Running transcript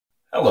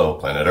Hello,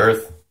 Planet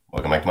Earth.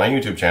 Welcome back to my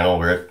YouTube channel.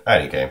 We're at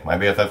IDK. My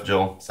BFF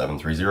Jill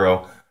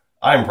 730.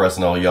 I'm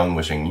Preston L. Young,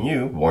 wishing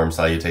you warm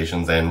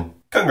salutations and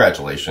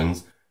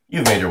congratulations.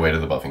 You've made your way to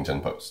the Buffington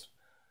Post.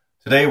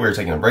 Today we're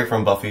taking a break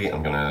from Buffy.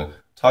 I'm going to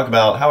talk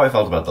about how I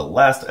felt about the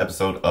last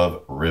episode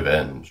of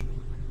Revenge.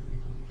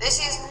 This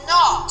is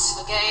not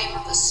a game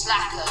of the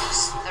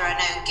slackers. There are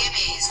no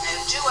gimmies,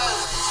 no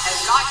do-overs, no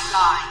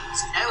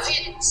lifelines, no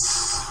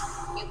hints.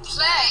 You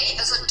play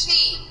as a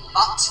team,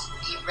 but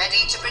be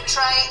ready to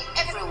betray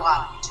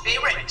everyone to be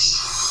rich.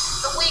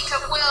 The weak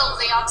of will,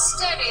 the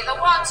unsteady, the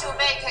ones who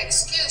make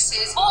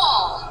excuses,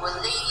 all will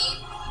leave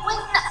with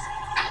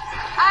nothing.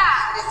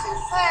 And if you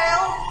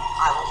fail,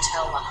 I will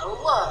tell the whole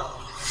world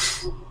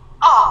you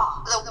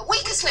are the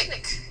weakest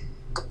link.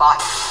 Goodbye.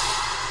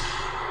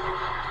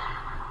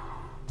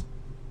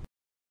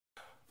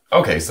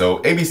 Okay, so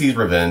ABC's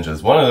Revenge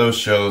is one of those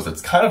shows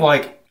that's kind of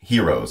like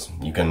Heroes.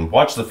 You can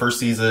watch the first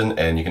season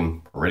and you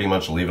can pretty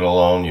much leave it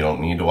alone. You don't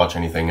need to watch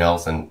anything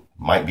else and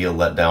might be a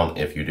letdown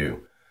if you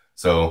do.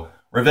 So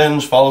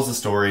Revenge follows the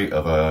story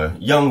of a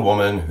young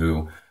woman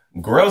who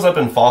grows up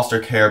in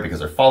foster care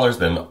because her father's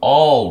been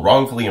all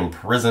wrongfully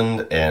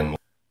imprisoned and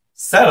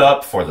set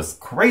up for this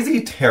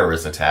crazy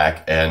terrorist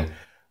attack. And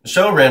the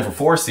show ran for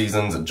 4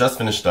 seasons. It just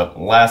finished up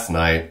last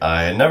night.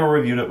 I had never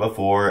reviewed it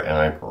before, and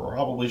I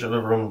probably should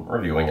have been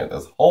reviewing it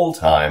this whole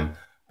time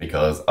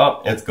because,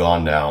 it's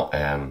gone now,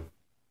 and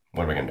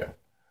what are we gonna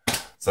do?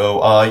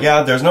 So,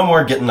 yeah, there's no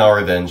more getting our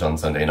revenge on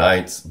Sunday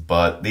nights,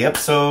 but the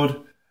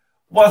episode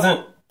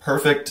wasn't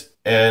perfect,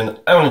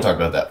 and I want to talk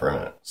about that for a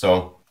minute.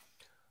 So,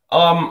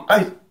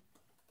 I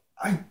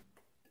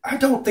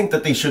don't think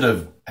that they should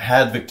have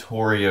had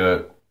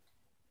Victoria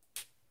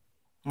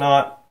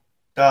not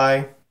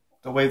die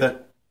the way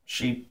that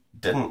she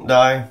didn't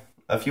die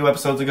a few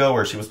episodes ago,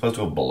 where she was supposed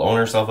to have blown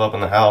herself up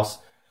in the house.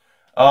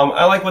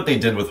 I like what they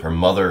did with her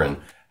mother and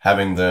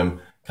having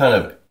them kind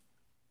of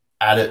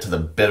add it to the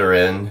bitter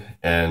end.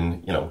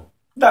 And, you know,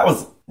 that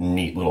was a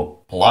neat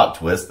little plot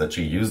twist that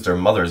she used her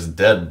mother's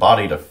dead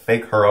body to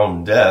fake her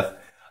own death.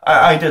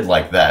 I did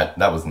like that.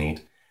 That was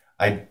neat.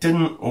 I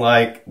didn't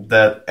like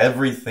that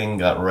everything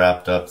got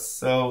wrapped up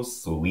so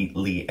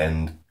sweetly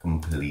and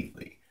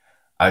completely.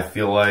 I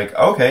feel like,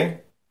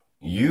 okay,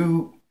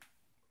 you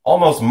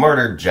almost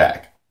murdered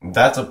Jack.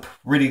 That's a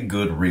pretty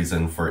good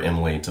reason for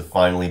Emily to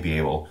finally be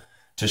able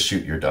to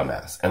shoot your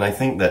dumbass. And I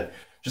think that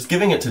just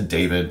giving it to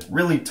David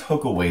really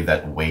took away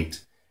that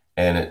weight,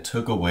 and it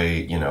took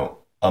away, you know,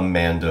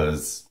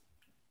 Amanda's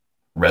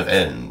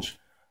revenge.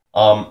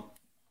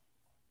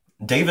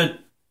 David,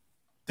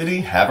 did he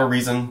have a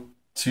reason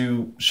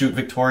to shoot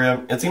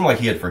Victoria? It seemed like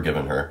he had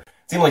forgiven her.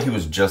 It seemed like he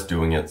was just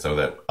doing it so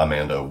that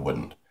Amanda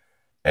wouldn't.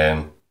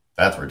 And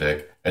that's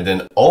ridiculous. And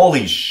then,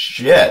 holy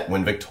shit,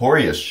 when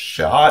Victoria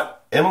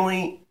shot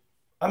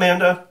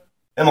Emelanda,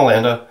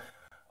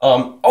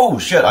 oh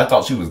shit, I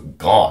thought she was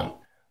gone.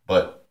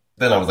 But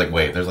then I was like,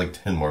 wait, there's like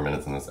 10 more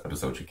minutes in this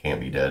episode, she can't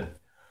be dead.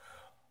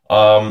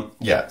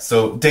 Yeah,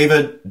 so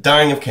David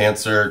dying of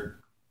cancer,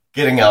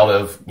 getting out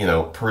of, you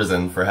know,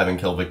 prison for having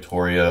killed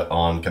Victoria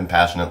on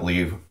compassionate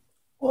leave.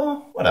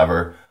 Well,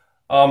 whatever.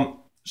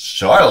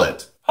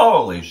 Charlotte,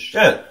 holy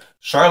shit.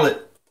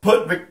 Charlotte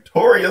put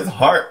Victoria's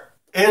heart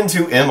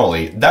into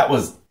Emily. That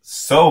was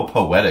so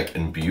poetic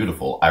and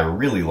beautiful. I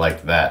really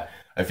liked that.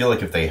 I feel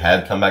like if they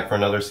had come back for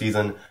another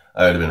season,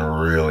 I would have been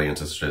really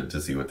interested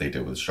to see what they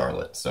did with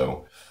Charlotte.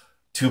 So,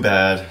 too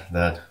bad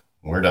that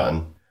we're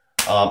done.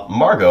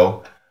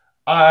 Margot,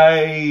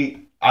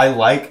 I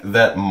like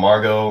that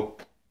Margot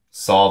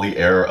saw the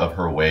error of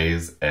her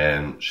ways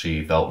and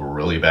she felt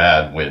really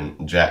bad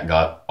when Jack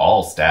got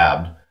all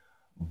stabbed.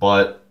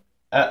 But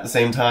at the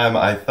same time,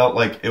 I felt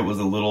like it was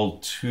a little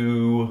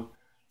too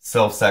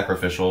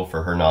self-sacrificial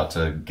for her not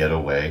to get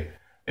away.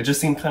 It just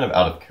seemed kind of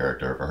out of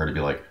character for her to be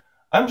like,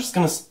 I'm just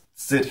gonna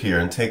sit here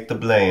and take the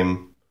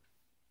blame.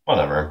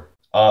 Whatever.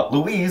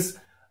 Louise,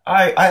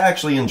 I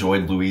actually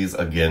enjoyed Louise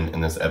again in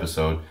this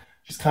episode.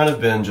 She's kind of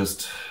been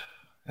just,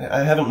 I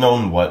haven't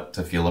known what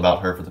to feel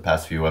about her for the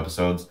past few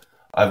episodes.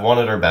 I've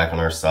wanted her back on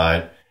our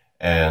side,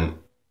 and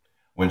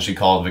when she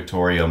called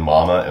Victoria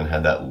mama and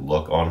had that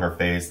look on her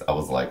face, I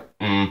was like,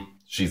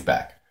 she's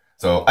back.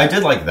 So I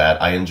did like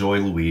that. I enjoy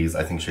Louise.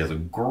 I think she has a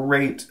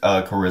great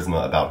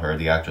charisma about her,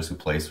 the actress who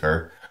plays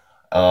her.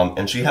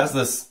 And she has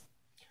this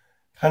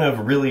kind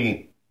of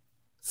really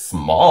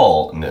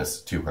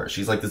smallness to her.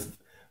 She's like this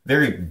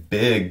very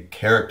big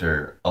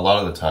character a lot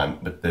of the time,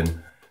 but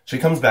then she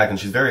comes back and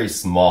she's very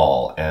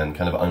small and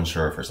kind of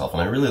unsure of herself.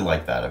 And I really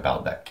like that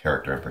about that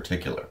character in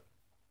particular.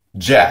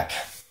 Jack.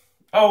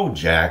 Oh,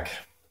 Jack.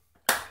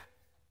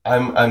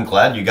 I'm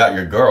glad you got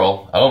your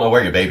girl. I don't know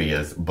where your baby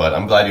is, but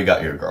I'm glad you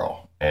got your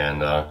girl.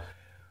 And the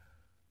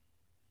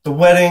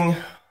wedding,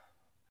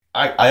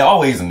 I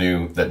always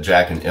knew that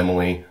Jack and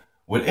Emily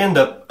would end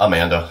up,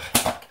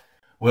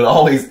 would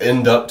always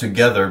end up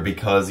together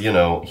because, you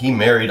know, he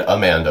married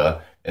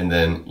Amanda and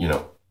then, you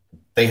know,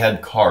 they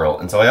had Carl.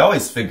 And so I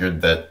always figured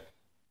that,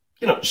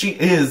 you know, she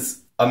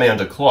is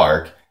Amanda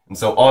Clark. And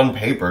so on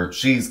paper,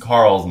 she's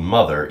Carl's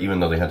mother, even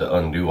though they had to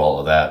undo all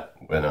of that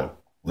when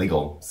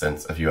legal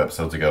sense a few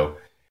episodes ago,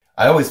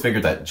 I always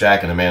figured that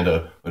Jack and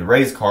Amanda would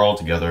raise Carl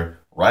together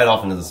right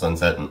off into the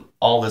sunset and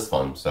all this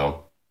fun,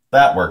 so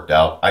that worked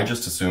out. I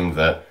just assumed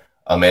that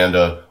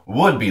Amanda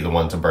would be the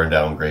one to burn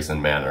down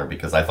Grayson Manor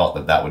because I thought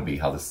that that would be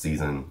how the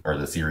season or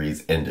the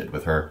series ended,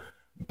 with her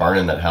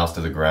burning that house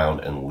to the ground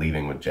and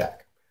leaving with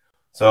Jack.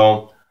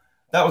 So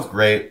that was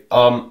great.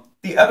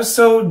 The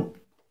episode,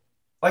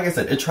 like I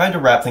said, it tried to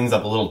wrap things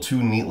up a little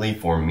too neatly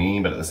for me,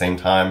 but at the same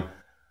time,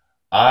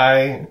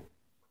 I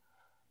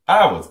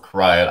was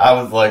crying. I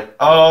was like,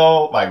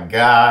 oh my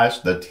gosh,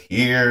 the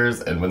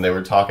tears. And when they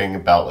were talking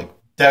about like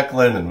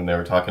Declan and when they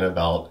were talking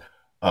about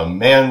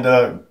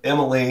Amanda,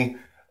 Emily,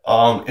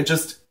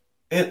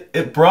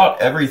 it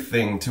brought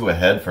everything to a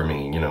head for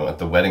me, at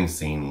the wedding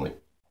scene, like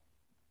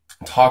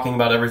talking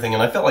about everything.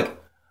 And I felt like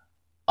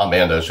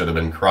Amanda should have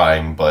been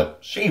crying, but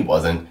she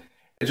wasn't.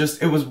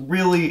 It was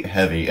really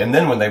heavy. And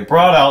then when they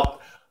brought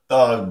out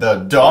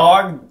the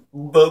dog,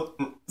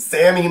 the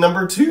Sammy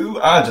number 2,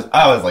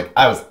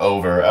 I was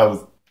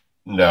over.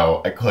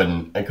 No, I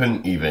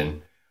couldn't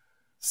even.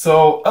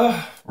 So,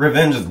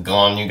 revenge is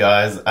gone, you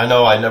guys. I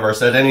know I never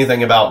said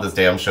anything about this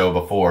damn show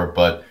before,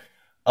 but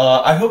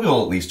I hope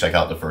you'll at least check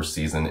out the first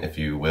season, if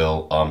you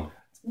will.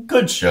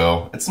 Good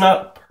show. It's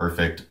not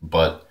perfect,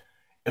 but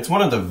it's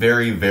one of the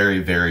very, very,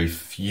 very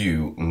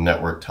few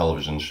network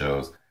television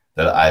shows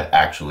that I've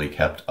actually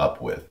kept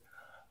up with.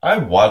 I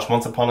watched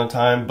Once Upon a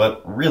Time,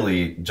 but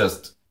really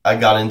I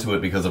got into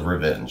it because of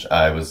Revenge.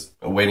 I was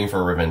waiting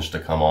for Revenge to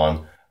come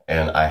on,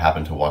 and I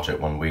happened to watch it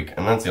one week,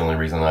 and that's the only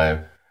reason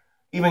I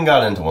even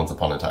got into Once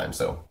Upon a Time,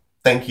 so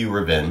thank you,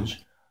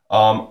 Revenge.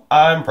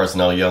 I'm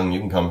Preston L. Young. You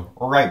can come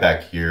right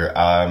back here.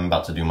 I'm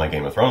about to do my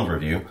Game of Thrones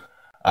review.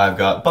 I've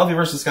got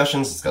Buffyverse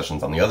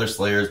discussions on the other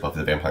Slayers, Buffy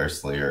the Vampire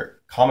Slayer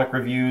comic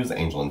reviews,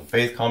 Angel and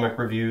Faith comic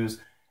reviews,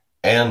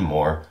 and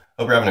more.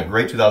 Hope you're having a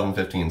great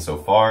 2015 so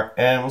far,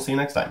 and we'll see you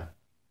next time.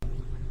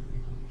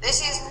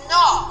 This is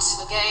not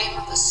a game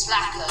of the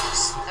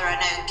slackers. There are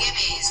no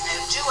gimmies, no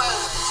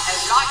do-overs, no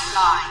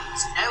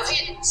lifelines, no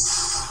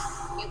hints.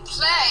 You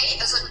play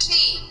as a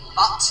team,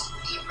 but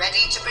be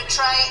ready to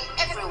betray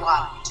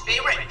everyone to be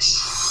rich.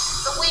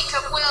 The weak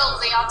of will,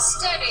 the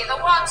unsteady,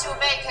 the ones who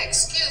make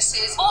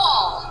excuses,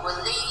 all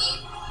will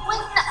leave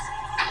with nothing.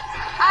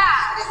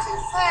 And if you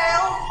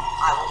fail,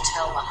 I will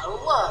tell the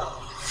whole world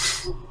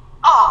you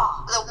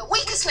are the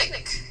weakest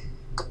link.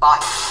 Goodbye.